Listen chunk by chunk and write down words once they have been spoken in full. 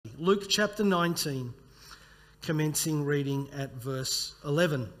Luke chapter 19, commencing reading at verse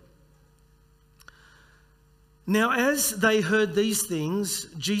 11. Now, as they heard these things,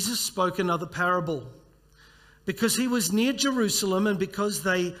 Jesus spoke another parable, because he was near Jerusalem and because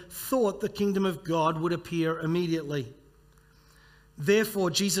they thought the kingdom of God would appear immediately.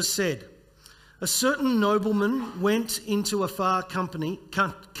 Therefore, Jesus said, a certain nobleman went into a far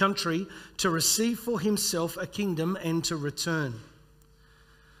country to receive for himself a kingdom and to return.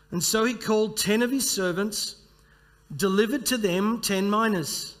 And so he called 10 of his servants, delivered to them 10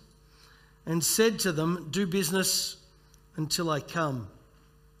 minas, and said to them, do business until I come.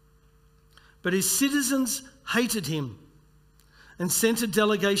 But his citizens hated him and sent a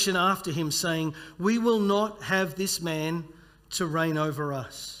delegation after him, saying, we will not have this man to reign over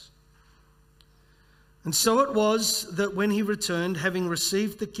us. And so it was that when he returned, having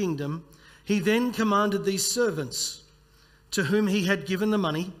received the kingdom, he then commanded these servants, to whom he had given the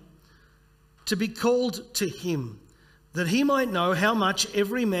money, to be called to him, that he might know how much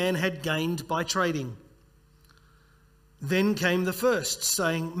every man had gained by trading. Then came the first,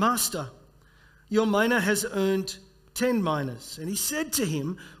 saying, Master, your mina has earned 10 minas. And he said to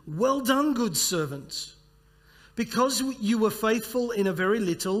him, well done, good servant. Because you were faithful in a very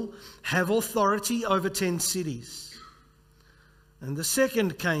little, have authority over 10 cities. And the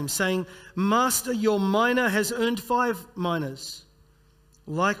second came, saying, Master, your mina has earned 5 minas.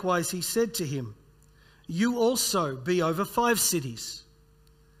 Likewise he said to him, you also be over 5 cities.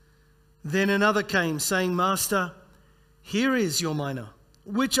 Then another came, saying, Master, here is your mina,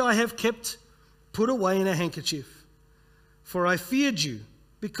 which I have kept put away in a handkerchief. For I feared you,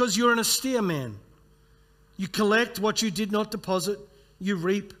 because you're an austere man. You collect what you did not deposit, you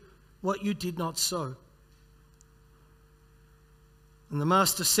reap what you did not sow. And the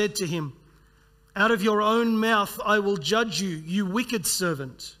master said to him, out of your own mouth I will judge you, you wicked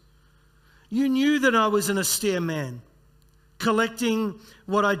servant. You knew that I was an austere man, collecting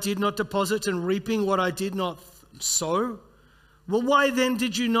what I did not deposit and reaping what I did not sow. Well, why then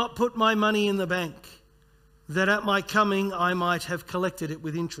did you not put my money in the bank, that at my coming I might have collected it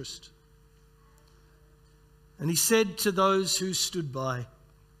with interest? And he said to those who stood by,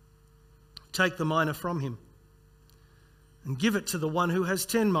 take the mina from him and give it to the one who has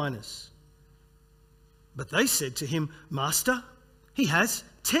 10 minas. But they said to him, Master, he has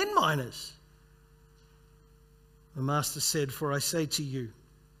 10 minas. The master said, for I say to you,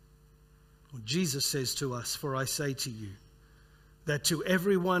 or Jesus says to us, for I say to you, that to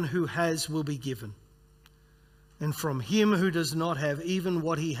everyone who has will be given, and from him who does not have, even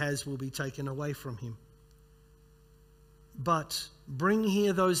what he has will be taken away from him. But bring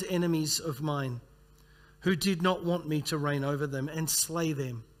here those enemies of mine, who did not want me to reign over them, and slay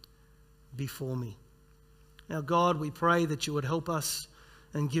them before me. Now, God, we pray that you would help us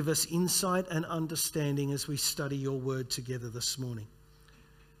and give us insight and understanding as we study your word together this morning.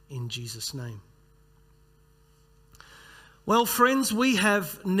 In Jesus' name. Well, friends, we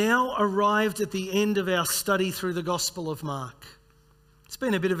have now arrived at the end of our study through the Gospel of Mark. It's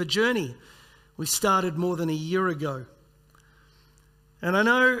been a bit of a journey. We started more than a year ago. And I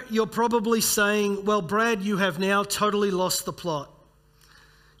know you're probably saying, well, Brad, you have now totally lost the plot.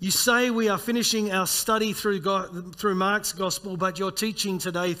 You say we are finishing our study through Mark's Gospel, but you're teaching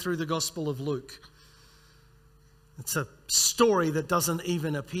today through the Gospel of Luke. It's a story that doesn't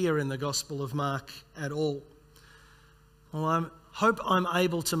even appear in the Gospel of Mark at all. Well, I hope I'm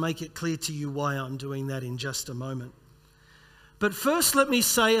able to make it clear to you why I'm doing that in just a moment. But first, let me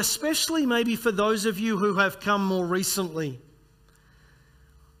say, especially maybe for those of you who have come more recently,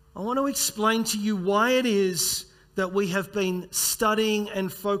 I want to explain to you why it is that we have been studying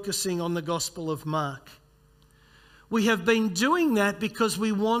and focusing on the Gospel of Mark. We have been doing that because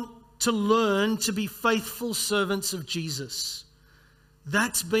we want to learn to be faithful servants of Jesus.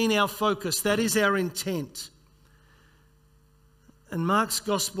 That's been our focus. That is our intent. And Mark's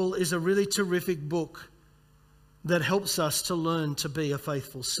Gospel is a really terrific book that helps us to learn to be a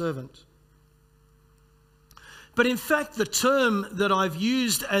faithful servant. But in fact, the term that I've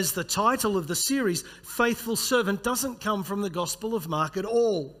used as the title of the series, faithful servant, doesn't come from the Gospel of Mark at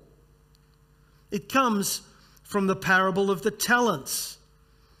all. It comes from the parable of the talents.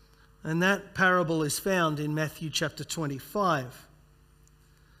 And that parable is found in Matthew chapter 25.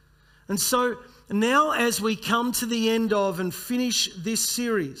 And so now as we come to the end of and finish this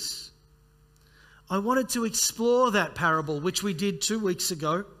series, I wanted to explore that parable, which we did 2 weeks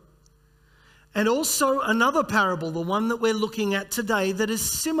ago. And also another parable, the one that we're looking at today, that is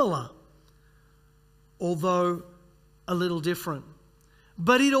similar, although a little different.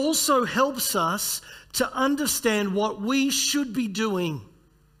 But it also helps us to understand what we should be doing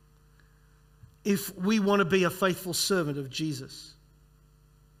if we want to be a faithful servant of Jesus.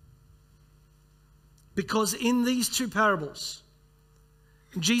 Because in these two parables,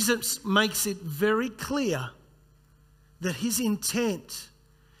 Jesus makes it very clear that his intent,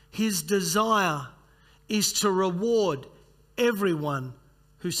 his desire is to reward everyone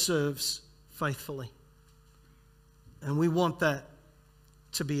who serves faithfully. And we want that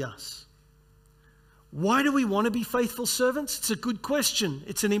to be us. Why do we want to be faithful servants? It's a good question.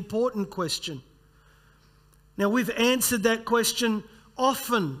 It's an important question. Now, we've answered that question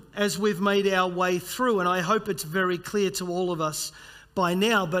often as we've made our way through, and I hope it's very clear to all of us by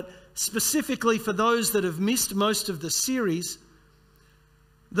now. But specifically for those that have missed most of the series,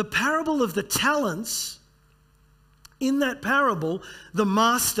 the parable of the talents, in that parable, the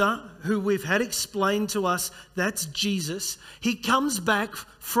master, who we've had explained to us, that's Jesus, he comes back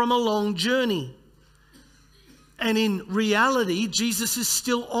from a long journey. And in reality, Jesus is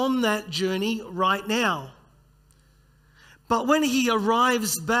still on that journey right now. But when he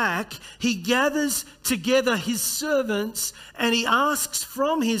arrives back, he gathers together his servants and he asks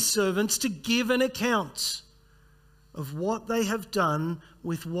from his servants to give an account of what they have done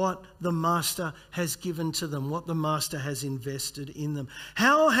with what the master has given to them, what the master has invested in them.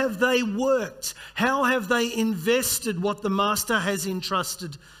 How have they worked? How have they invested what the master has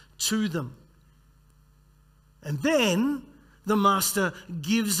entrusted to them? And then the master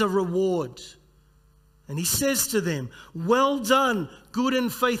gives a reward. And he says to them, "Well done, good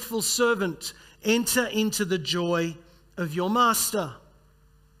and faithful servant. Enter into the joy of your master."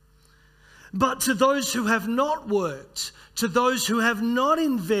 But to those who have not worked, to those who have not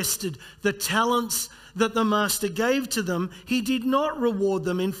invested the talents that the master gave to them, he did not reward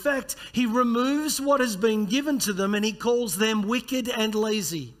them. In fact, he removes what has been given to them and he calls them wicked and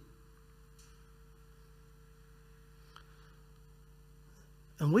lazy.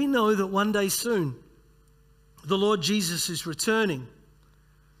 And we know that one day soon, the Lord Jesus is returning.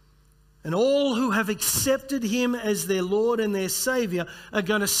 And all who have accepted him as their Lord and their Saviour are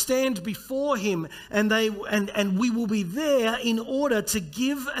going to stand before him. And we will be there in order to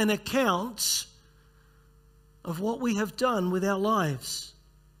give an account of what we have done with our lives.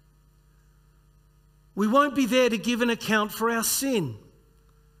 We won't be there to give an account for our sin.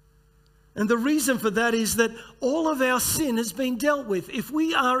 And the reason for that is that all of our sin has been dealt with. If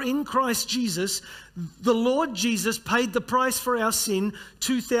we are in Christ Jesus, the Lord Jesus paid the price for our sin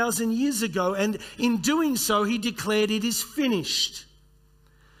 2,000 years ago. And in doing so, he declared it is finished.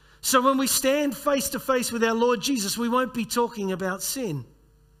 So when we stand face to face with our Lord Jesus, we won't be talking about sin.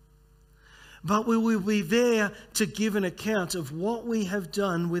 But we will be there to give an account of what we have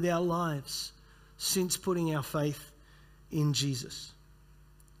done with our lives since putting our faith in Jesus.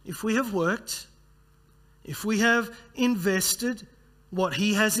 If we have worked, if we have invested what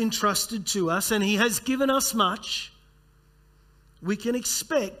he has entrusted to us, and he has given us much, we can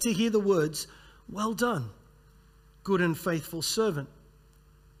expect to hear the words, "Well done, good and faithful servant."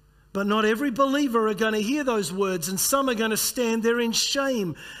 But not every believer are going to hear those words, and some are going to stand there in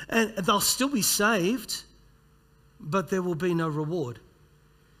shame, and they'll still be saved, but there will be no reward.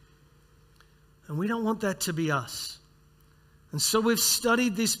 And we don't want that to be us. And so we've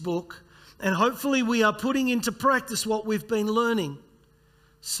studied this book, and hopefully we are putting into practice what we've been learning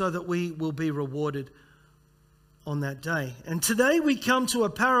so that we will be rewarded on that day. And today we come to a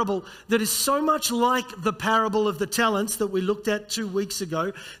parable that is so much like the parable of the talents that we looked at 2 weeks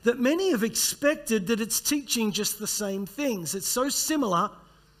ago that many have expected that it's teaching just the same things. It's so similar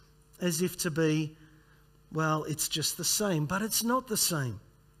as if to be, well, it's just the same, but it's not the same.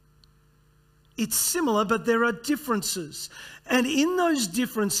 It's similar, but there are differences. And in those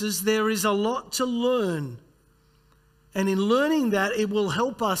differences, there is a lot to learn. And in learning that, it will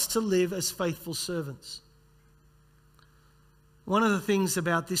help us to live as faithful servants. One of the things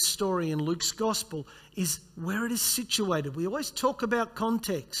about this story in Luke's gospel is where it is situated. We always talk about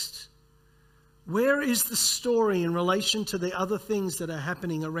context. Where is the story in relation to the other things that are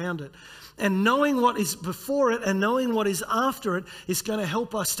happening around it? And knowing what is before it and knowing what is after it is going to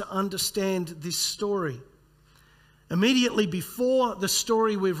help us to understand this story. Immediately before the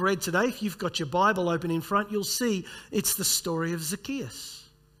story we've read today, if you've got your Bible open in front, you'll see it's the story of Zacchaeus.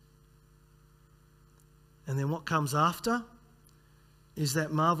 And then what comes after is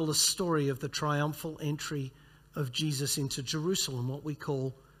that marvelous story of the triumphal entry of Jesus into Jerusalem, what we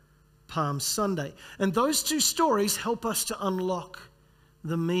call Palm Sunday. And those two stories help us to unlock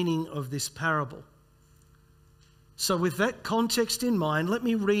the meaning of this parable. So with that context in mind, let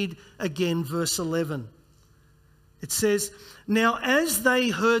me read again verse 11. It says, "Now as they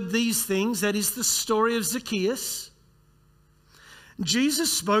heard these things," that is the story of Zacchaeus,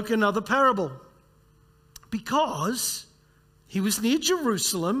 "Jesus spoke another parable, Because he was near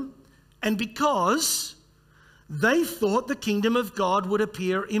Jerusalem and because they thought the kingdom of God would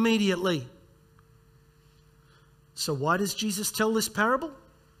appear immediately. So why does Jesus tell this parable?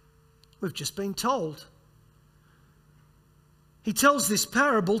 We've just been told. He tells this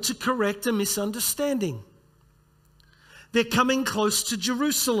parable to correct a misunderstanding. They're coming close to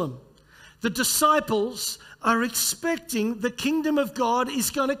Jerusalem. The disciples are expecting the kingdom of God is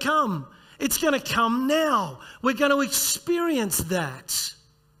going to come. It's going to come now. We're going to experience that.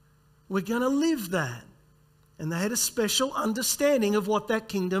 We're going to live that. And they had a special understanding of what that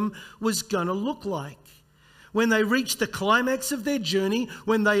kingdom was going to look like. When they reach the climax of their journey,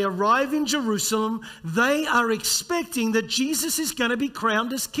 when they arrive in Jerusalem, they are expecting that Jesus is going to be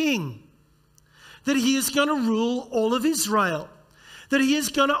crowned as king, that he is going to rule all of Israel, that he is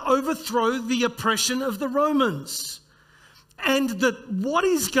going to overthrow the oppression of the Romans, and that what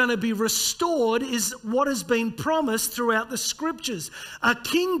is going to be restored is what has been promised throughout the scriptures, a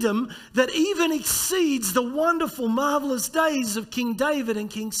kingdom that even exceeds the wonderful, marvelous days of King David and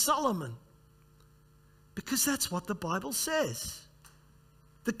King Solomon. Because that's what the Bible says.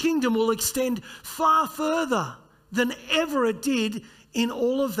 The kingdom will extend far further than ever it did in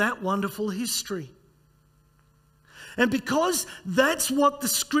all of that wonderful history. And because that's what the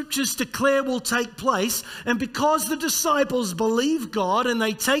scriptures declare will take place, and because the disciples believe God and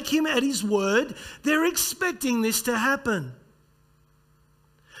they take him at his word, they're expecting this to happen.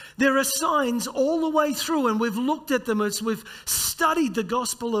 There are signs all the way through, and we've looked at them as we've studied the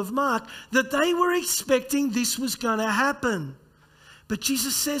Gospel of Mark, that they were expecting this was going to happen. But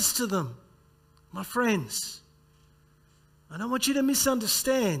Jesus says to them, my friends, I don't want you to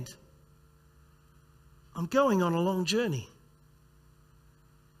misunderstand. I'm going on a long journey.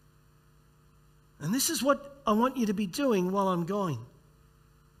 And this is what I want you to be doing while I'm going.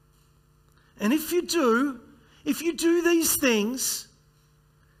 And if you do these things,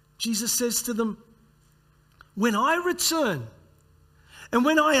 Jesus says to them, when I return and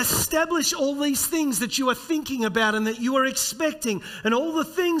when I establish all these things that you are thinking about and that you are expecting and all the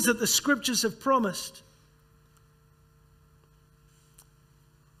things that the scriptures have promised,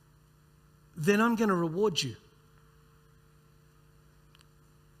 then I'm going to reward you.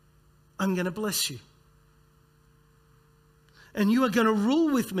 I'm going to bless you. And you are going to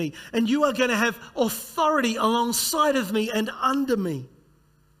rule with me, and you are going to have authority alongside of me and under me.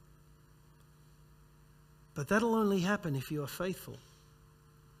 But that'll only happen if you are faithful.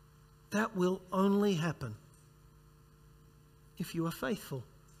 That will only happen if you are faithful.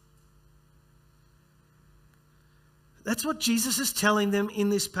 That's what Jesus is telling them in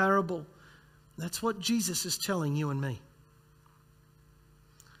this parable. That's what Jesus is telling you and me.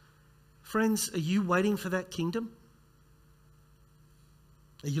 Friends, are you waiting for that kingdom?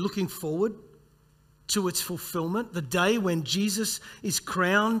 Are you looking forward to its fulfillment, the day when Jesus is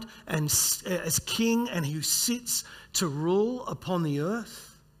crowned and as king and he sits to rule upon the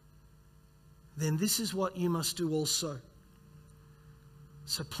earth? Then this is what you must do also.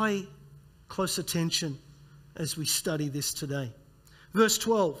 So pay close attention as we study this today. Verse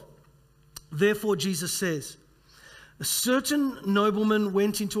 12, therefore Jesus says, a certain nobleman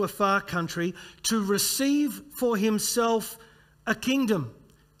went into a far country to receive for himself a kingdom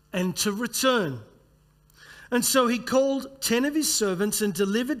and to return. And so he called 10 of his servants and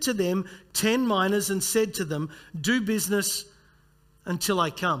delivered to them 10 minas and said to them, do business until I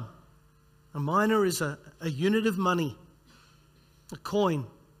come. A mina is a unit of money, a coin.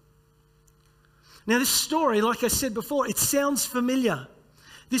 Now this story, like I said before, it sounds familiar.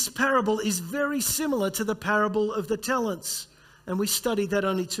 This parable is very similar to the parable of the talents. And we studied that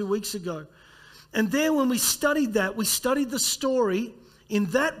only 2 weeks ago. And there when we studied that, we studied the story in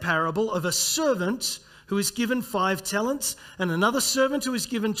that parable of a servant who is given 5 talents, and another servant who is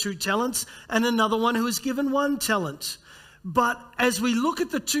given 2 talents, and another one who is given 1 talent. But as we look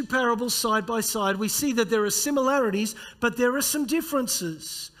at the 2 parables side by side, we see that there are similarities, but there are some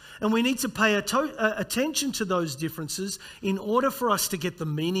differences. And we need to pay attention to those differences in order for us to get the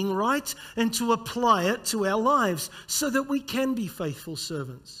meaning right and to apply it to our lives so that we can be faithful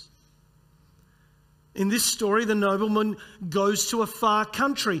servants. In this story, the nobleman goes to a far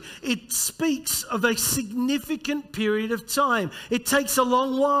country. It speaks of a significant period of time. It takes a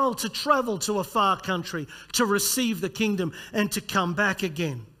long while to travel to a far country, to receive the kingdom and to come back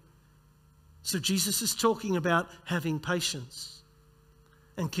again. So Jesus is talking about having patience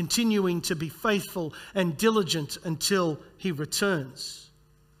and continuing to be faithful and diligent until he returns.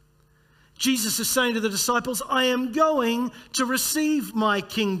 Jesus is saying to the disciples, I am going to receive my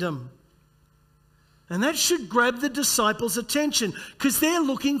kingdom. And that should grab the disciples' attention because they're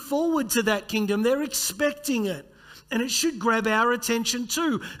looking forward to that kingdom. They're expecting it. And it should grab our attention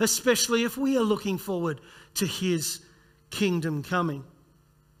too, especially if we are looking forward to his kingdom coming.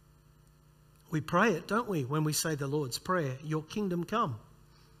 We pray it, don't we, when we say the Lord's Prayer, your kingdom come.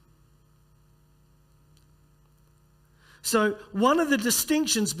 So one of the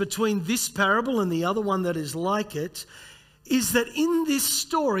distinctions between this parable and the other one that is like it is that in this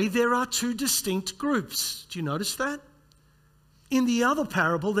story there are two distinct groups. Do you notice that? In the other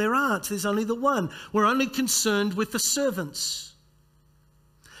parable there aren't. There's only the one. We're only concerned with the servants.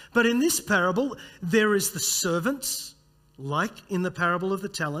 But in this parable there is the servants, like in the parable of the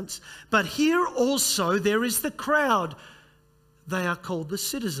talents. But here also there is the crowd. They are called the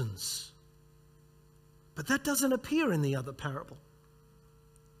citizens. But that doesn't appear in the other parable.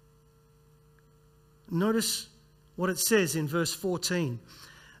 Notice what it says in verse 14.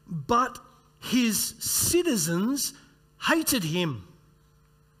 But his citizens hated him.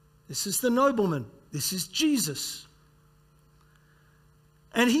 This is the nobleman. This is Jesus.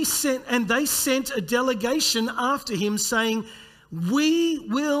 And they sent a delegation after him saying, we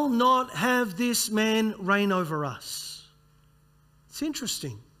will not have this man reign over us. It's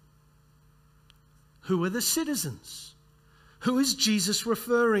interesting. Who are the citizens? Who is Jesus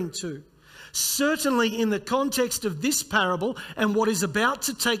referring to? Certainly in the context of this parable and what is about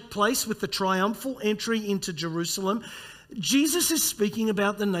to take place with the triumphal entry into Jerusalem, Jesus is speaking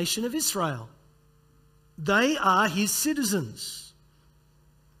about the nation of Israel. They are his citizens.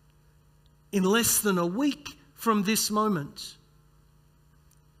 In less than a week from this moment,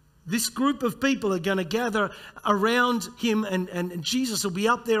 this group of people are going to gather around him, and Jesus will be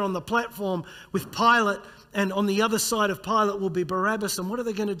up there on the platform with Pilate, and on the other side of Pilate will be Barabbas. And what are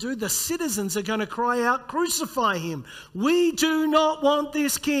they going to do? The citizens are going to cry out, crucify him. We do not want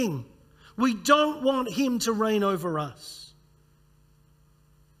this king. We don't want him to reign over us.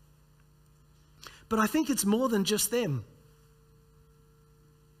 But I think it's more than just them.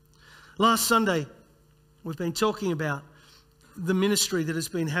 Last Sunday, we've been talking about the ministry that has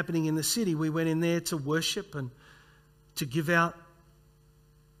been happening in the city. We went in there to worship and to give out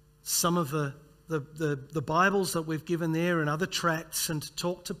some of the Bibles that we've given there and other tracts, and to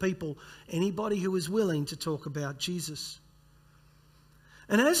talk to people, anybody who is willing to talk about Jesus.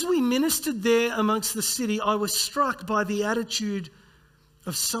 And as we ministered there amongst the city, I was struck by the attitude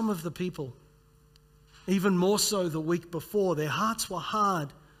of some of the people. Even more so the week before. Their hearts were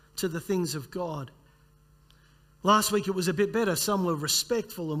hard to the things of God. Last week it was a bit better. Some were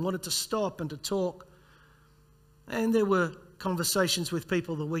respectful and wanted to stop and to talk. And there were conversations with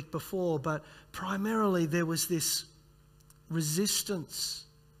people the week before, but primarily there was this resistance,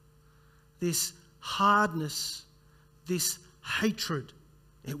 this hardness, this hatred.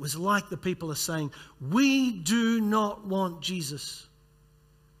 It was like the people are saying, we do not want Jesus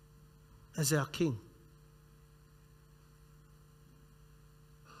as our king.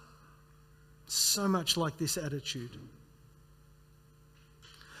 So much like this attitude.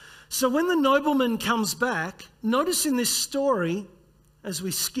 So when the nobleman comes back, notice in this story, as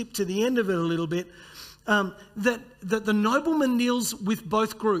we skip to the end of it a little bit, that the nobleman deals with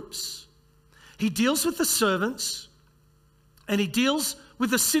both groups. He deals with the servants and he deals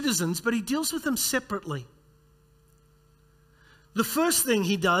with the citizens, but he deals with them separately. The first thing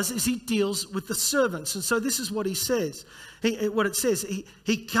he does is he deals with the servants. And so this is what he says.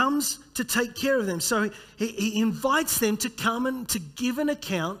 He comes to take care of them. So he invites them to come and to give an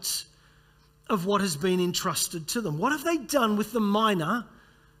account of what has been entrusted to them. What have they done with the mina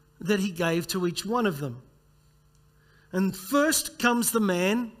that he gave to each one of them? And first comes the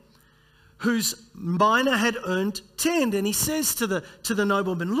man whose mina had earned 10. And he says to the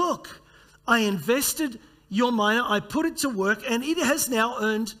nobleman, look, I invested your mina, I put it to work, and it has now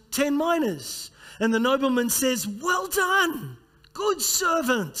earned 10 minas. And the nobleman says, well done, good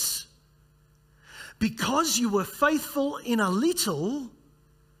servants. Because you were faithful in a little,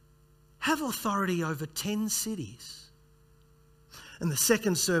 have authority over 10 cities. And the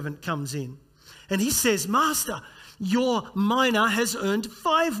second servant comes in, and he says, Master, your mina has earned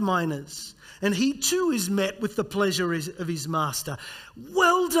 5 minas. And he too is met with the pleasure of his master.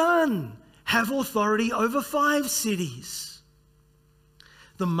 Well done. Have authority over 5 cities.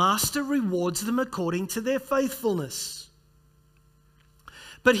 The master rewards them according to their faithfulness.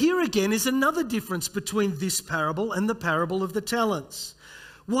 But here again is another difference between this parable and the parable of the talents.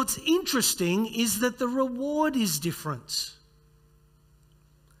 What's interesting is that the reward is different.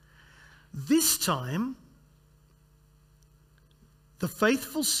 This time, the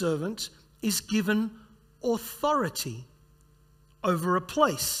faithful servant is given authority over a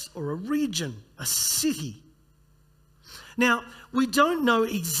place or a region, a city. Now, we don't know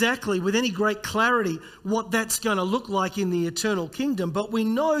exactly with any great clarity what that's going to look like in the eternal kingdom, but we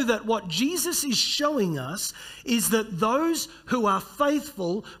know that what Jesus is showing us is that those who are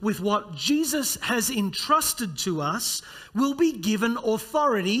faithful with what Jesus has entrusted to us will be given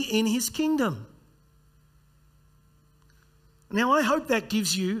authority in his kingdom. Now, I hope that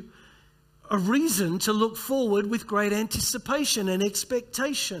gives you a reason to look forward with great anticipation and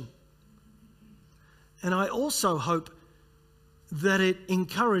expectation. And I also hope that it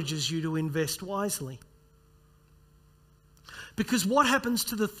encourages you to invest wisely. Because what happens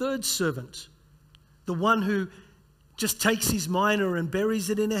to the third servant? The one who just takes his mina and buries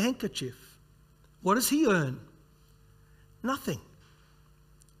it in a handkerchief. What does he earn? Nothing.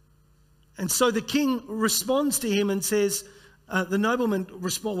 And so the king responds to him and says, the nobleman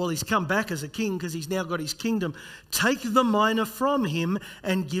responds, well, he's come back as a king because he's now got his kingdom. Take the mina from him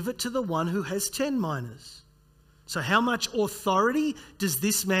and give it to the one who has 10 minas. So how much authority does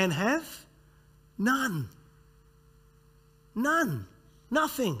this man have? None. None.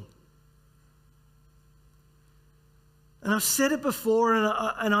 Nothing. And I've said it before,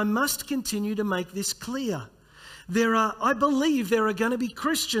 and I must continue to make this clear. I believe there are going to be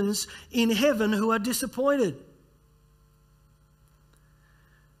Christians in heaven who are disappointed.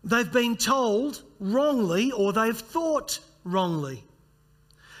 They've been told wrongly, or they've thought wrongly.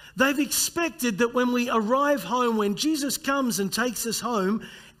 They've expected that when we arrive home, when Jesus comes and takes us home,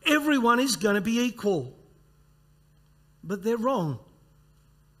 everyone is going to be equal. But they're wrong.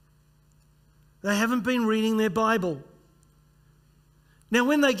 They haven't been reading their Bible. Now,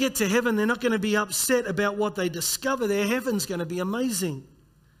 when they get to heaven, they're not going to be upset about what they discover. Their heaven's going to be amazing.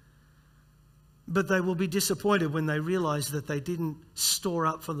 But they will be disappointed when they realize that they didn't store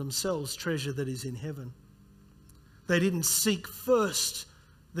up for themselves treasure that is in heaven. They didn't seek first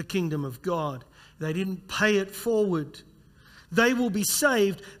the kingdom of God. They didn't pay it forward. They will be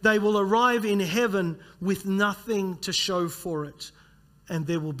saved. They will arrive in heaven with nothing to show for it, and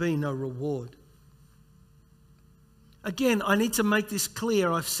there will be no reward. Again, I need to make this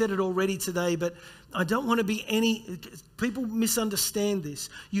clear. I've said it already today, but I don't want to be people misunderstand this.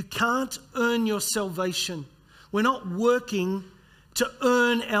 You can't earn your salvation. We're not working to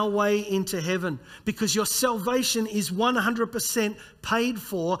earn our way into heaven, because your salvation is 100% paid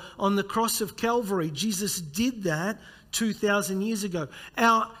for on the cross of Calvary. Jesus did that 2,000 years ago.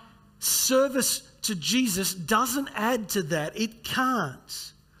 Our service to Jesus doesn't add to that. It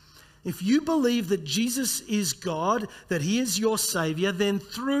can't. If you believe that Jesus is God, that he is your Savior, then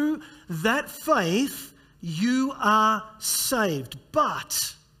through that faith, you are saved.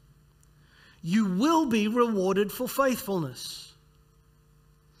 But you will be rewarded for faithfulness.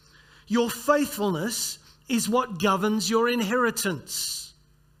 Your faithfulness is what governs your inheritance.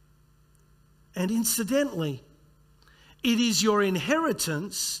 And incidentally, it is your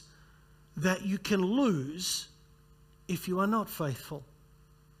inheritance that you can lose if you are not faithful.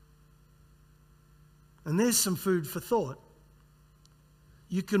 And there's some food for thought.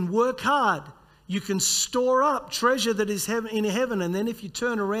 You can work hard. You can store up treasure that is in heaven, and then if you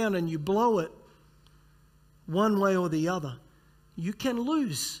turn around and you blow it one way or the other, you can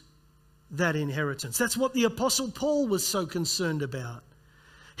lose that inheritance. That's what the Apostle Paul was so concerned about.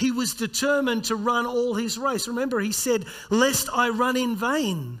 He was determined to run all his race. Remember, he said, lest I run in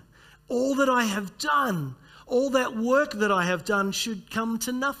vain. All that I have done, all that work that I have done should come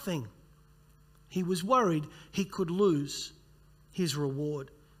to nothing. He was worried he could lose his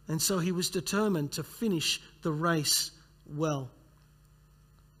reward. And so he was determined to finish the race well.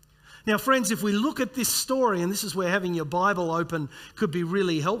 Now, friends, if we look at this story, and this is where having your Bible open could be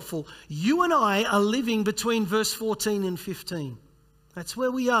really helpful, you and I are living between verse 14 and 15. That's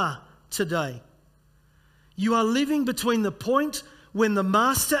where we are today. You are living between the point when the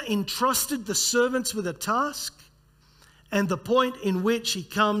master entrusted the servants with a task and the point in which he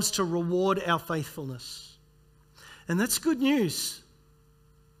comes to reward our faithfulness. And that's good news.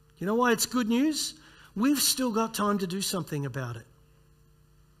 You know why it's good news? We've still got time to do something about it.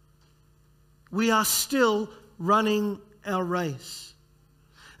 We are still running our race.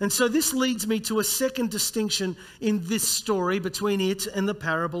 And so this leads me to a second distinction in this story between it and the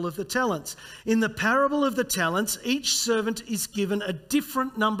parable of the talents. In the parable of the talents, each servant is given a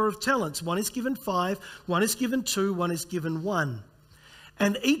different number of talents. One is given 5, one is given 2, one is given 1.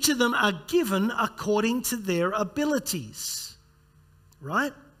 And each of them are given according to their abilities.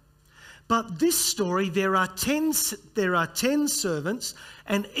 Right? But this story, there are 10 servants,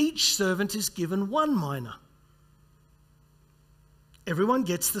 and each servant is given 1 mina. Everyone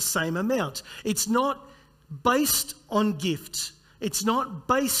gets the same amount. It's not based on gift. It's not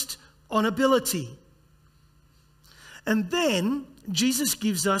based on ability. And then Jesus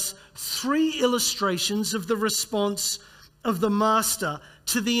gives us 3 illustrations of the response of the master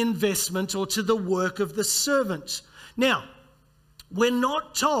to the investment or to the work of the servant. Now, we're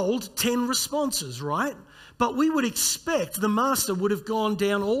not told 10 responses, right? But we would expect the master would have gone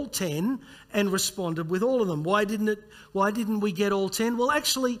down all 10 and responded with all of them. Why didn't we get all 10? Well,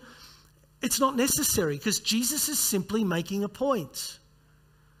 actually, it's not necessary because Jesus is simply making a point.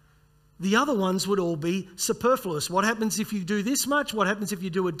 The other ones would all be superfluous. What happens if you do this much? What happens if you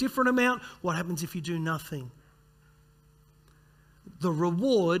do a different amount? What happens if you do nothing? The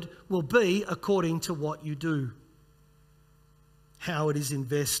reward will be according to what you do, how it is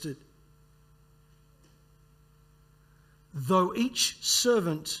invested. Though each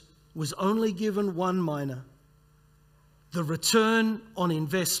servant was only given 1 mina, the return on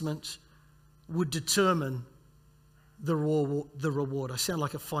investment would determine the reward. I sound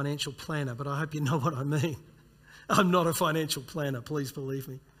like a financial planner, but I hope you know what I mean. I'm not a financial planner, please believe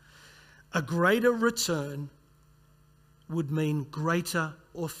me. A greater return would mean greater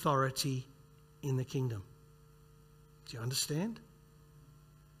authority in the kingdom. Do you understand?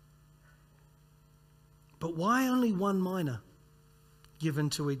 But why only 1 mina given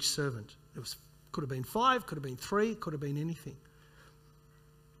to each servant? Could have been 5, could have been 3, could have been anything.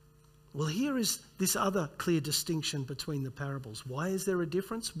 Well, here is this other clear distinction between the parables. Why is there a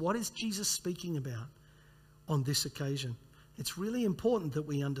difference? What is Jesus speaking about on this occasion? It's really important that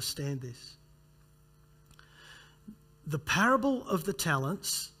we understand this. The parable of the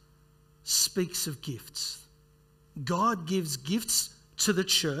talents speaks of gifts. God gives gifts to the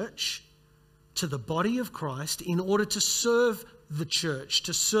church, to the body of Christ, in order to serve the church,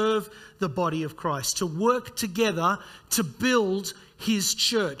 to serve the body of Christ, to work together to build his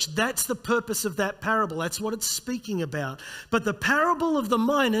church. That's the purpose of that parable. That's what it's speaking about. But the parable of the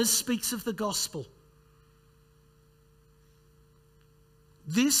minas speaks of the gospel.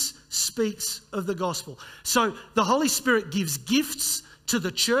 This speaks of the gospel. So the Holy Spirit gives gifts to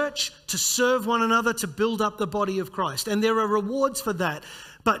the church to serve one another, to build up the body of Christ. And there are rewards for that.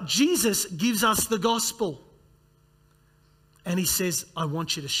 But Jesus gives us the gospel. And he says, I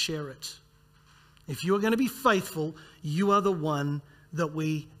want you to share it. If you are going to be faithful, you are the one that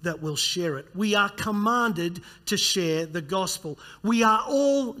will share it. We are commanded to share the gospel. We are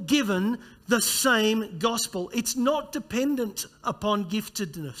all given the same gospel. It's not dependent upon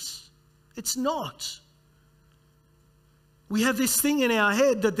giftedness. It's not. We have this thing in our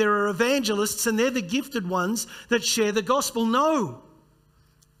head that there are evangelists and they're the gifted ones that share the gospel. No.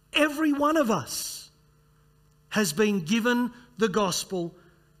 Every one of us has been given the gospel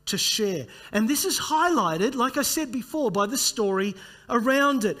to share. And this is highlighted, like I said before, by the story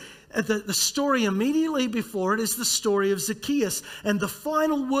around it. The story immediately before it is the story of Zacchaeus. And the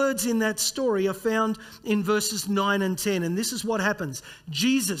final words in that story are found in verses 9 and 10. And this is what happens.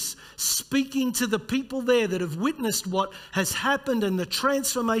 Jesus, speaking to the people there that have witnessed what has happened and the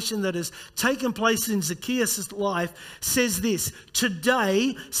transformation that has taken place in Zacchaeus' life, says this: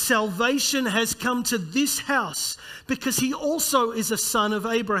 today salvation has come to this house, because he also is a son of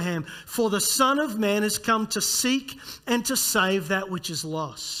Abraham. For the Son of Man has come to seek and to save that which is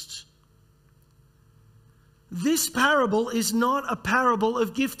lost. This parable is not a parable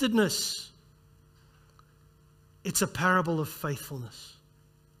of giftedness. It's a parable of faithfulness.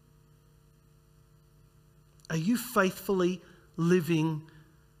 Are you faithfully living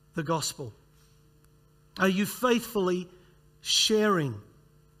the gospel? Are you faithfully sharing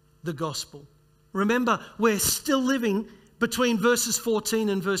the gospel? Remember, we're still living between verses 14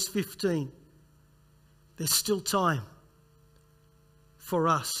 and verse 15. There's still time for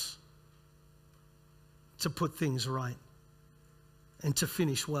us to put things right and to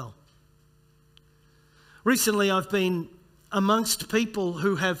finish well. Recently, I've been amongst people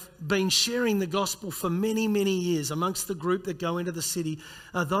who have been sharing the gospel for many, many years. Amongst the group that go into the city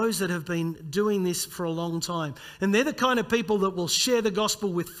are those that have been doing this for a long time. And they're the kind of people that will share the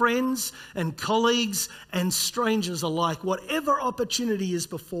gospel with friends and colleagues and strangers alike, whatever opportunity is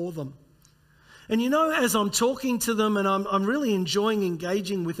before them. And you know, as I'm talking to them and I'm really enjoying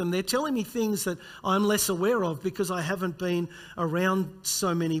engaging with them, they're telling me things that I'm less aware of because I haven't been around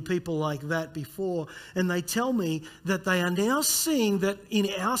so many people like that before. And they tell me that they are now seeing that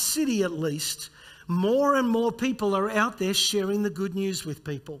in our city at least, more and more people are out there sharing the good news with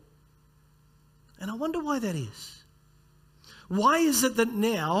people. And I wonder why that is. Why is it that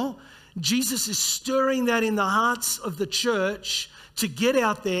now Jesus is stirring that in the hearts of the church to get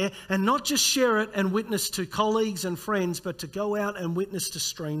out there and not just share it and witness to colleagues and friends, but to go out and witness to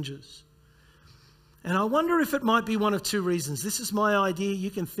strangers? And I wonder if it might be one of two reasons. This is my idea.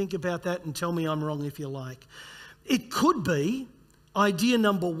 You can think about that and tell me I'm wrong if you like. It could be idea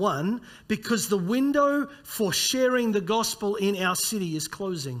number one, because the window for sharing the gospel in our city is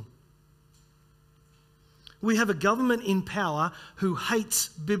closing. We have a government in power who hates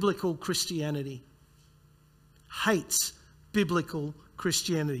biblical Christianity. Hates biblical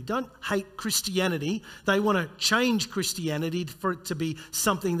Christianity. Don't hate Christianity. They want to change Christianity for it to be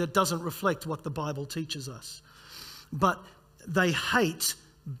something that doesn't reflect what the Bible teaches us. But they hate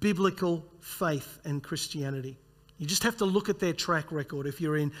biblical faith and Christianity. You just have to look at their track record. If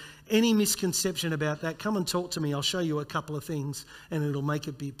you're in any misconception about that, come and talk to me. I'll show you a couple of things and it'll make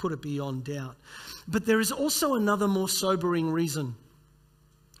it put it beyond doubt. But there is also another more sobering reason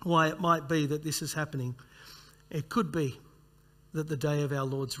why it might be that this is happening. It could be that the day of our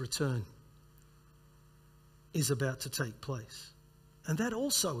Lord's return is about to take place. And that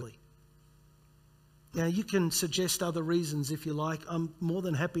also. Now, you can suggest other reasons if you like. I'm more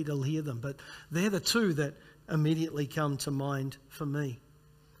than happy to hear them, but they're the two that immediately come to mind for me.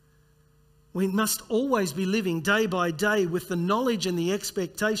 We must always be living day by day with the knowledge and the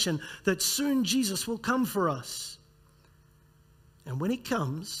expectation that soon Jesus will come for us. And when he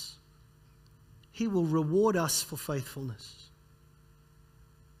comes, he will reward us for faithfulness.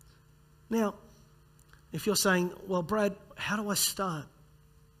 Now, if you're saying, well, Brad, how do I start?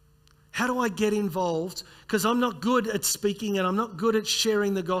 How do I get involved? Because I'm not good at speaking and I'm not good at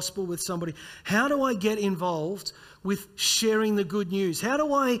sharing the gospel with somebody. How do I get involved with sharing the good news? How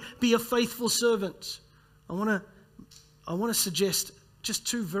do I be a faithful servant? I want to suggest just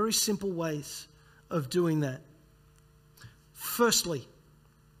two very simple ways of doing that. Firstly,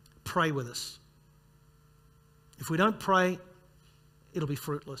 pray with us. If we don't pray, it'll be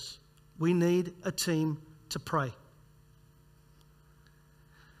fruitless. We need a team to pray.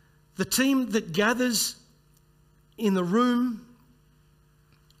 The team that gathers in the room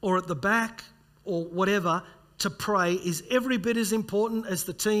or at the back or whatever to pray is every bit as important as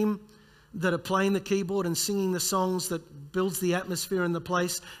the team that are playing the keyboard and singing the songs that builds the atmosphere in the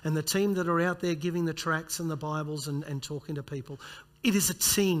place, and the team that are out there giving the tracts and the Bibles and talking to people. It is a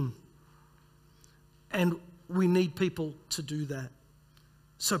team, and we need people to do that.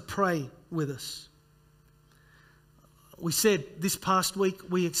 So pray with us. We said this past week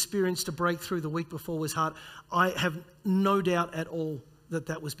we experienced a breakthrough. The week before was hard. I have no doubt at all that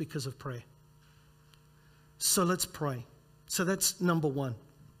that was because of prayer. So let's pray. So that's number one.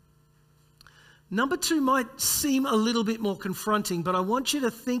 Number two might seem a little bit more confronting, but I want you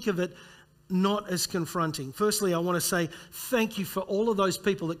to think of it not as confronting. Firstly, I want to say thank you for all of those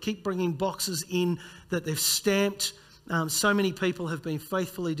people that keep bringing boxes in that they've stamped. So many people have been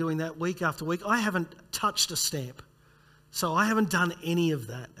faithfully doing that week after week. I haven't touched a stamp. So I haven't done any of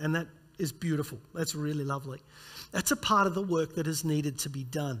that, and that is beautiful. That's really lovely. That's a part of the work that is needed to be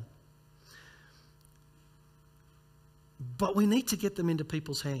done. But we need to get them into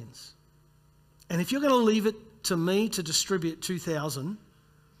people's hands. And if you're going to leave it to me to distribute 2,000,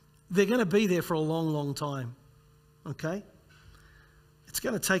 they're going to be there for a long, long time. Okay? It's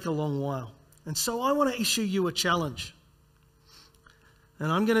going to take a long while. And so I want to issue you a challenge.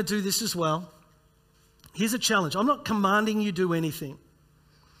 And I'm going to do this as well. Here's a challenge. I'm not commanding you do anything,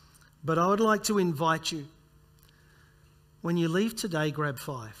 but I would like to invite you. When you leave today, grab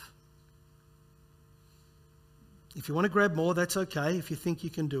 5. If you want to grab more, that's okay, if you think you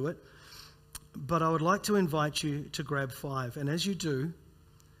can do it. But I would like to invite you to grab 5. And as you do,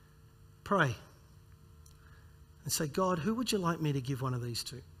 pray. And say, God, who would you like me to give one of these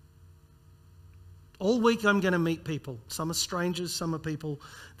to? All week I'm going to meet people. Some are strangers, some are people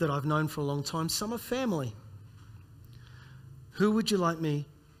that I've known for a long time, some are family. Who would you like me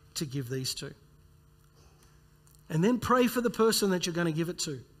to give these to? And then pray for the person that you're going to give it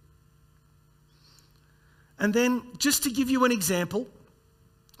to. And then just to give you an example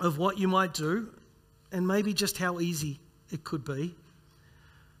of what you might do, and maybe just how easy it could be,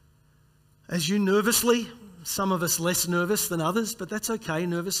 as you nervously, some of us less nervous than others, but that's okay,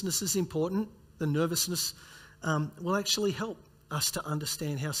 nervousness is important. The nervousness will actually help us to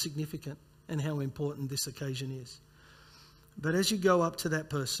understand how significant and how important this occasion is. But as you go up to that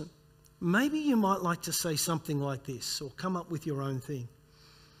person, maybe you might like to say something like this, or come up with your own thing.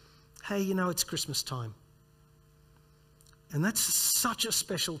 Hey, you know, it's Christmas time. And that's such a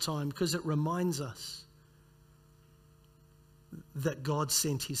special time because it reminds us that God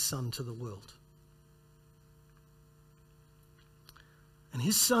sent his Son to the world. And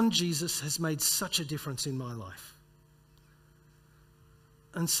his Son, Jesus, has made such a difference in my life.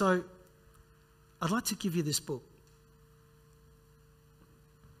 And so I'd like to give you this book.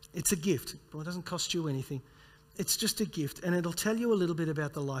 It's a gift. Well, it doesn't cost you anything. It's just a gift, and it'll tell you a little bit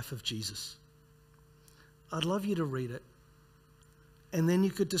about the life of Jesus. I'd love you to read it, and then you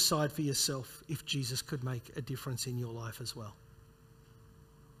could decide for yourself if Jesus could make a difference in your life as well.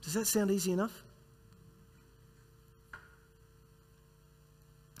 Does that sound easy enough?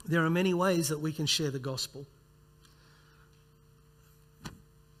 There are many ways that we can share the gospel,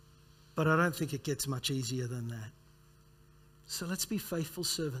 but I don't think it gets much easier than that. So let's be faithful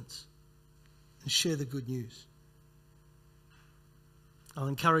servants and share the good news. I'll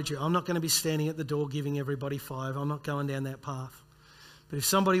encourage you. I'm not going to be standing at the door giving everybody 5. I'm not going down that path. But if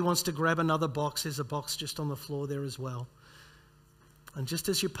somebody wants to grab another box, there's a box just on the floor there as well. And just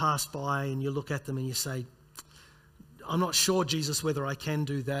as you pass by and you look at them and you say, I'm not sure, Jesus, whether I can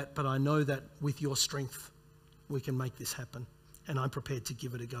do that, but I know that with your strength we can make this happen. And I'm prepared to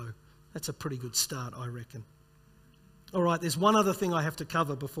give it a go. That's a pretty good start, I reckon. All right, there's one other thing I have to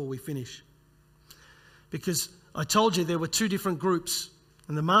cover before we finish. Because I told you there were 2 different groups.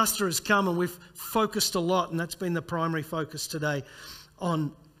 And the Master has come, and we've focused a lot, and that's been the primary focus today,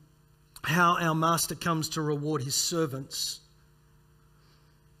 on how our Master comes to reward his servants.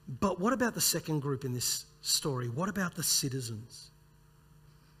 But what about the second group in this story? What about the citizens?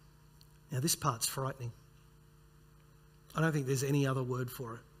 Now, this part's frightening. I don't think there's any other word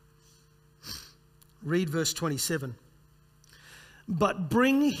for it. Read verse 27. But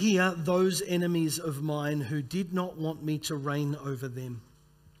bring here those enemies of mine who did not want me to reign over them,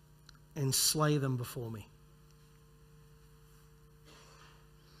 and slay them before me.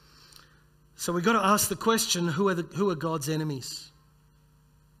 So we've got to ask the question, who are God's enemies?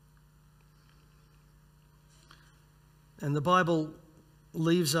 And the Bible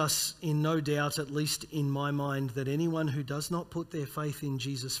leaves us in no doubt, at least in my mind, that anyone who does not put their faith in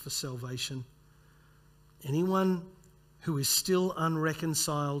Jesus for salvation, anyone who is still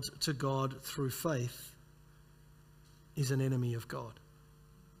unreconciled to God through faith, is an enemy of God.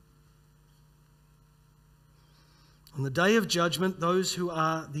 On the day of judgment, those who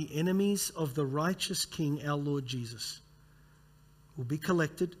are the enemies of the righteous King, our Lord Jesus, will be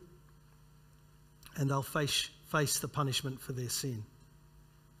collected, and they'll face the punishment for their sin.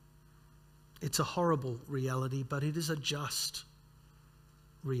 It's a horrible reality, but it is a just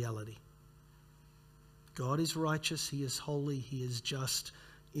reality. God is righteous, he is holy, he is just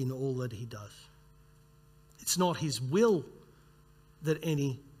in all that he does. It's not his will that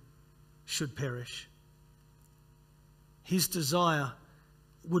any should perish. His desire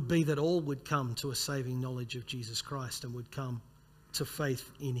would be that all would come to a saving knowledge of Jesus Christ and would come to faith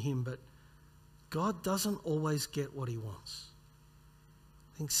in him. But God doesn't always get what he wants.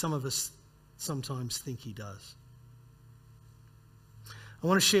 I think some of us sometimes think he does. I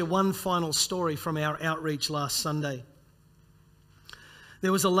want to share one final story from our outreach last Sunday.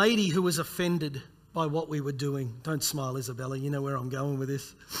 There was a lady who was offended by what we were doing. Don't smile, Isabella. You know where I'm going with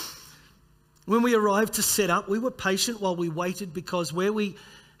this. When we arrived to set up, we were patient while we waited, because where we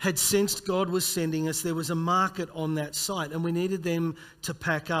had sensed God was sending us, there was a market on that site and we needed them to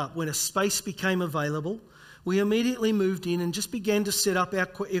pack up. When a space became available, we immediately moved in and just began to set up our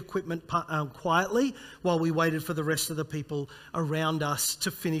equipment quietly while we waited for the rest of the people around us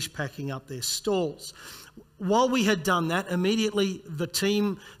to finish packing up their stalls. While we had done that, immediately the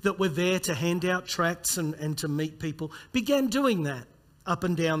team that were there to hand out tracts and to meet people began doing that up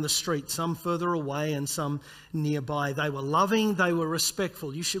and down the street, some further away and some nearby. They were loving, they were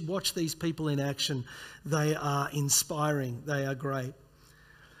respectful. You should watch these people in action. They are inspiring, they are great.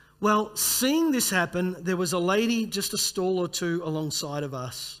 Well, seeing this happen, there was a lady just a stall or two alongside of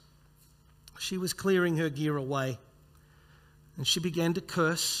us. She was clearing her gear away, and she began to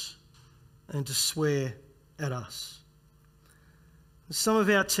curse and to swear at us. Some of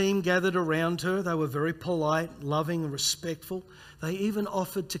our team gathered around her. They were very polite, loving, and respectful. They even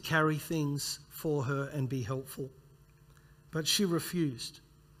offered to carry things for her and be helpful. But she refused.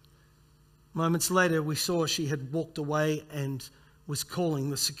 Moments later, we saw she had walked away and was calling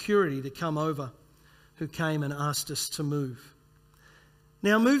the security to come over, who came and asked us to move.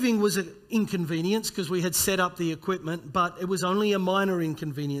 Now, moving was an inconvenience because we had set up the equipment, but it was only a minor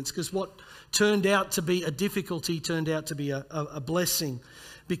inconvenience, because what turned out to be a difficulty turned out to be a blessing,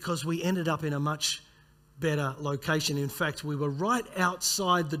 because we ended up in a much better location. In fact, we were right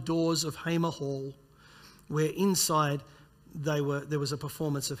outside the doors of Hamer Hall, where inside there was a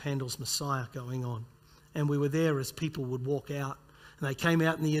performance of Handel's Messiah going on. And we were there as people would walk out. And they came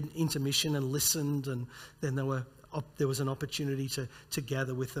out in the intermission and listened, and then there was an opportunity to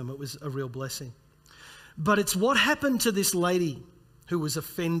gather with them. It was a real blessing. But it's what happened to this lady who was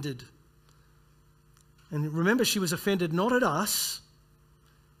offended. And remember, she was offended not at us,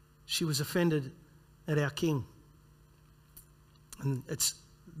 She was offended at our King. And it's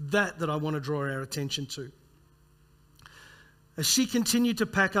that I want to draw our attention to. As she continued to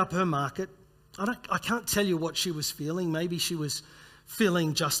pack up her market, I can't tell you what she was feeling. Maybe she was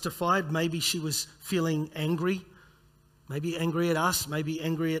feeling justified. Maybe she was feeling angry. Maybe angry at us. Maybe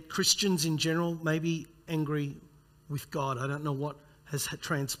angry at Christians in general. Maybe angry with God. I don't know what has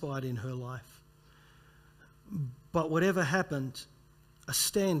transpired in her life. But whatever happened, a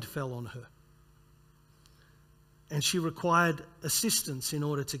stand fell on her. And she required assistance in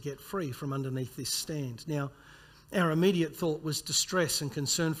order to get free from underneath this stand. Now, our immediate thought was distress and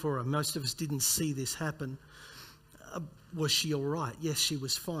concern for her. Most of us didn't see this happen. Was she all right? Yes, she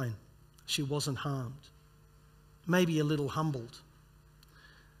was fine. She wasn't harmed. Maybe a little humbled.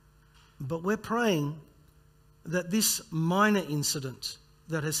 But we're praying that this minor incident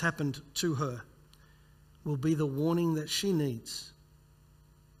that has happened to her will be the warning that she needs,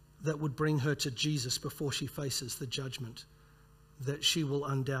 that would bring her to Jesus before she faces the judgment that she will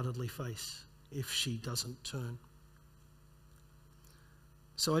undoubtedly face if she doesn't turn.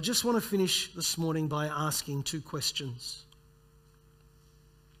 So I just want to finish this morning by asking two questions.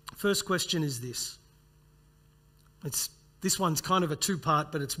 First question is this. This one's kind of a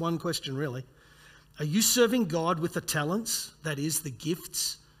two-part, but it's one question really. Are you serving God with the talents, that is, the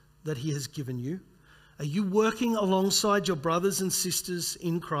gifts that He has given you? Are you working alongside your brothers and sisters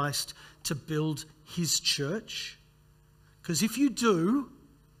in Christ to build His church? Because if you do,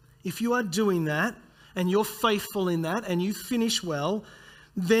 if you are doing that, and you're faithful in that, and you finish well,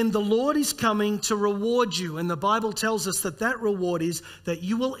 then the Lord is coming to reward you. And the Bible tells us that that reward is that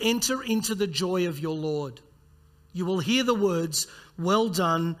you will enter into the joy of your Lord. You will hear the words, "Well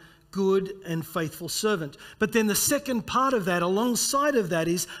done, good and faithful servant." But then the second part of that, alongside of that,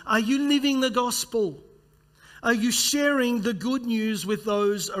 is, are you living the gospel? Are you sharing the good news with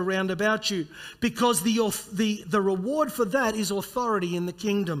those around about you? Because the reward for that is authority in the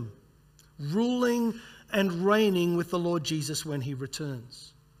kingdom, ruling and reigning with the Lord Jesus when He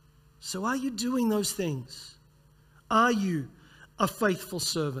returns. So are you doing those things? Are you a faithful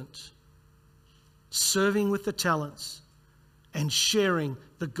servant, serving with the talents and sharing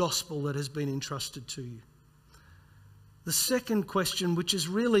the gospel that has been entrusted to you? The second question, which is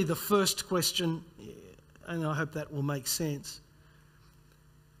really the first question, and I hope that will make sense,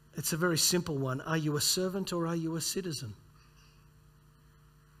 it's a very simple one. Are you a servant or are you a citizen?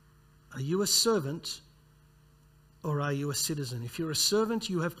 Are you a servant or are you a citizen? If you're a servant,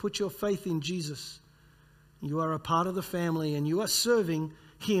 you have put your faith in Jesus. You are a part of the family and you are serving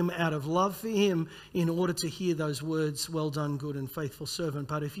Him out of love for Him in order to hear those words, "Well done, good and faithful servant."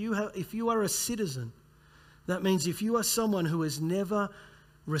 But if you are a citizen, that means if you are someone who has never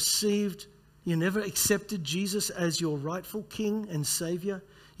received, you never accepted Jesus as your rightful King and Saviour,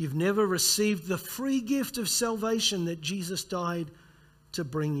 you've never received the free gift of salvation that Jesus died to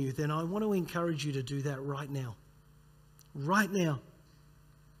bring you, then I want to encourage you to do that right now. Right now.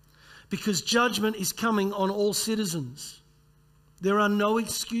 Because judgment is coming on all citizens. There are no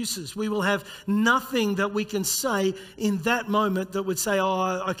excuses. We will have nothing that we can say in that moment that would say,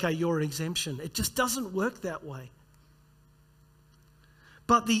 "Oh, okay, you're an exemption." It just doesn't work that way.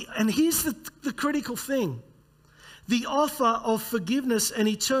 And here's the critical thing. The offer of forgiveness and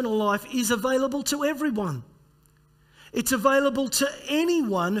eternal life is available to everyone. It's available to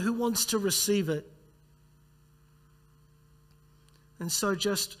anyone who wants to receive it. And so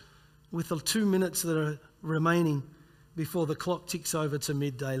just with the 2 minutes that are remaining before the clock ticks over to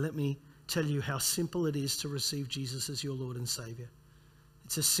midday, let me tell you how simple it is to receive Jesus as your Lord and Saviour.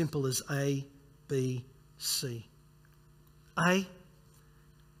 It's as simple as A, B, C. A,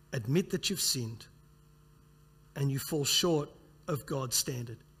 admit that you've sinned and you fall short of God's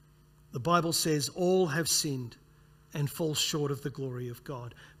standard. The Bible says all have sinned and fall short of the glory of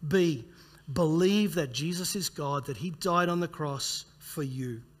God. B, believe that Jesus is God, that He died on the cross for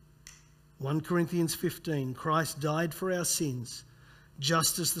you. 1 Corinthians 15, Christ died for our sins,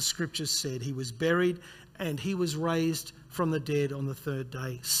 just as the Scriptures said. He was buried and He was raised from the dead on the third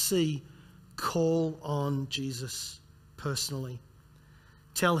day. C, call on Jesus personally.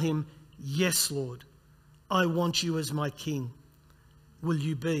 Tell Him, "Yes, Lord, I want you as my King. Will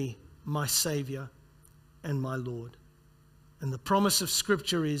you be my Saviour and my Lord?" And the promise of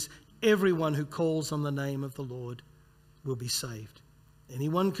Scripture is everyone who calls on the name of the Lord will be saved.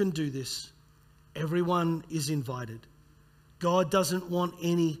 Anyone can do this. Everyone is invited. God doesn't want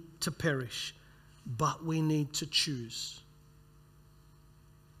any to perish, but we need to choose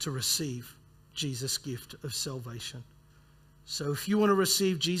to receive Jesus' gift of salvation. So if you want to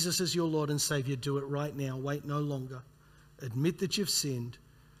receive Jesus as your Lord and Saviour, do it right now. Wait no longer. Admit that you've sinned.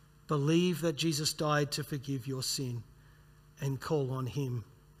 believe that Jesus died to forgive your sin, and call on him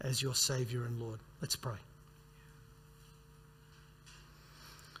as your Saviour and Lord. Let's pray.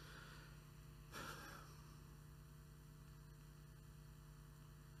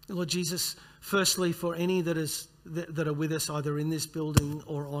 Lord Jesus, firstly, for any that are with us either in this building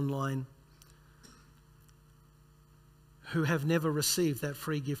or online, who have never received that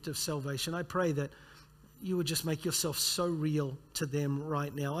free gift of salvation, I pray that you would just make yourself so real to them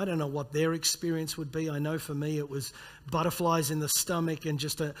right now. I don't know what their experience would be. I know for me it was butterflies in the stomach and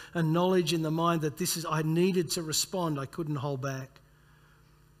just a knowledge in the mind that I needed to respond. I couldn't hold back.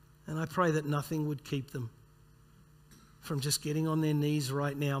 And I pray that nothing would keep them from just getting on their knees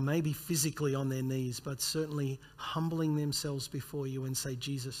right now, maybe physically on their knees, but certainly humbling themselves before you and say,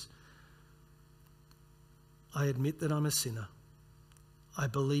 Jesus, I admit that I'm a sinner. I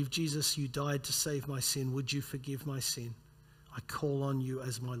believe, Jesus, you died to save my sin. Would you forgive my sin? I call on you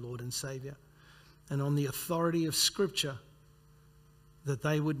as my Lord and Saviour. And on the authority of Scripture, that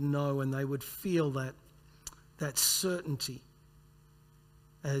they would know and they would feel that certainty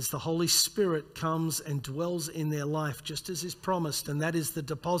as the Holy Spirit comes and dwells in their life, just as is promised. And that is the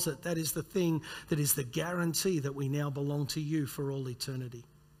deposit, that is the thing, that is the guarantee that we now belong to you for all eternity.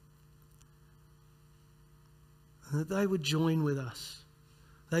 And that they would join with us.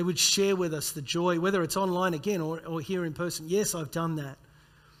 They would share with us the joy, whether it's online again or here in person. Yes, I've done that.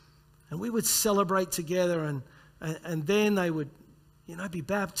 And we would celebrate together, and then they would, be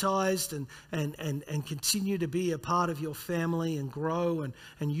baptized and continue to be a part of your family and grow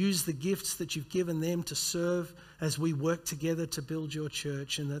and use the gifts that you've given them to serve as we work together to build your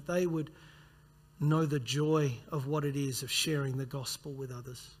church, and that they would know the joy of what it is of sharing the gospel with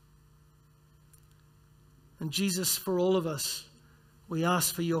others. And Jesus, for all of us, we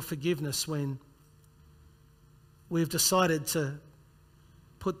ask for your forgiveness when we've decided to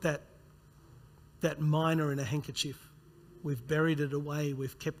put that minor in a handkerchief. We've buried it away.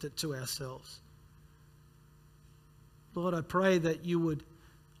 We've kept it to ourselves. Lord, I pray that you would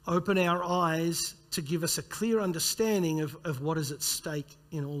open our eyes to give us a clear understanding of what is at stake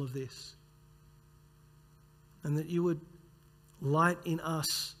in all of this. And that you would light in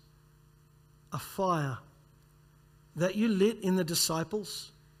us a fire that you lit in the disciples,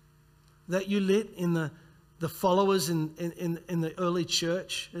 that you lit in the followers in the early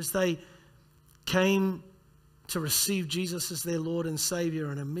church as they came to receive Jesus as their Lord and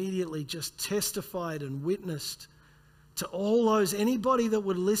Saviour, and immediately just testified and witnessed to all those, anybody that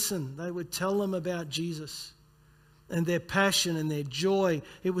would listen, they would tell them about Jesus and their passion and their joy.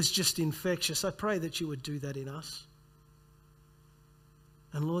 It was just infectious. I pray that you would do that in us.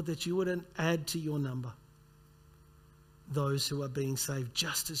 And Lord, that you would add to your number those who are being saved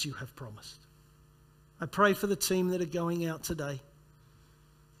just as you have promised. I pray for the team that are going out today.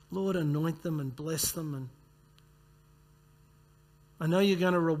 Lord, anoint them and bless them. And I know you're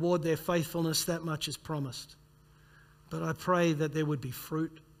going to reward their faithfulness, that much is promised. But I pray that there would be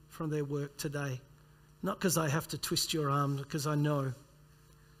fruit from their work today. Not because I have to twist your arm, because I know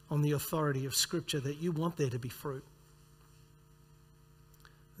on the authority of Scripture that you want there to be fruit.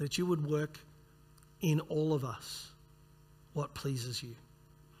 That you would work in all of us what pleases you.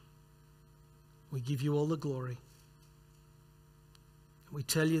 We give you all the glory. We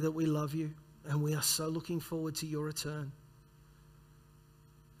tell you that we love you, and we are so looking forward to your return.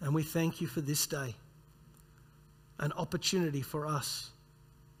 And we thank you for this day, an opportunity for us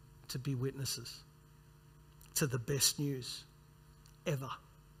to be witnesses to the best news ever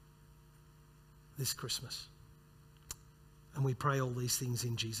this Christmas. And we pray all these things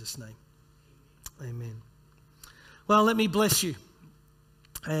in Jesus' name. Amen. Well, let me bless you.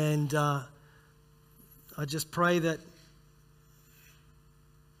 And I just pray that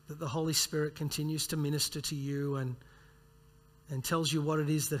the Holy Spirit continues to minister to you and tells you what it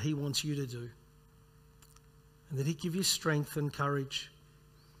is that he wants you to do. And that he give you strength and courage.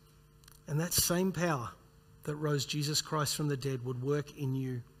 And that same power that rose Jesus Christ from the dead would work in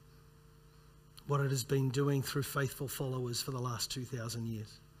you what it has been doing through faithful followers for the last 2,000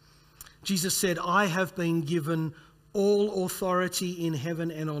 years. Jesus said, I have been given all authority in heaven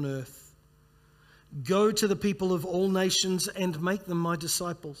and on earth. Go to the people of all nations and make them my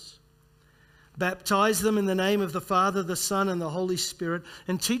disciples. Baptize them in the name of the Father, the Son, and the Holy Spirit,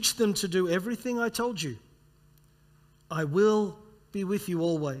 and teach them to do everything I told you. I will be with you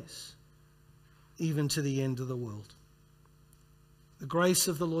always, even to the end of the world. The grace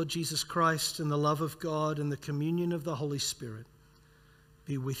of the Lord Jesus Christ and the love of God and the communion of the Holy Spirit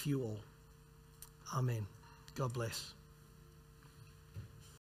be with you all. Amen. God bless.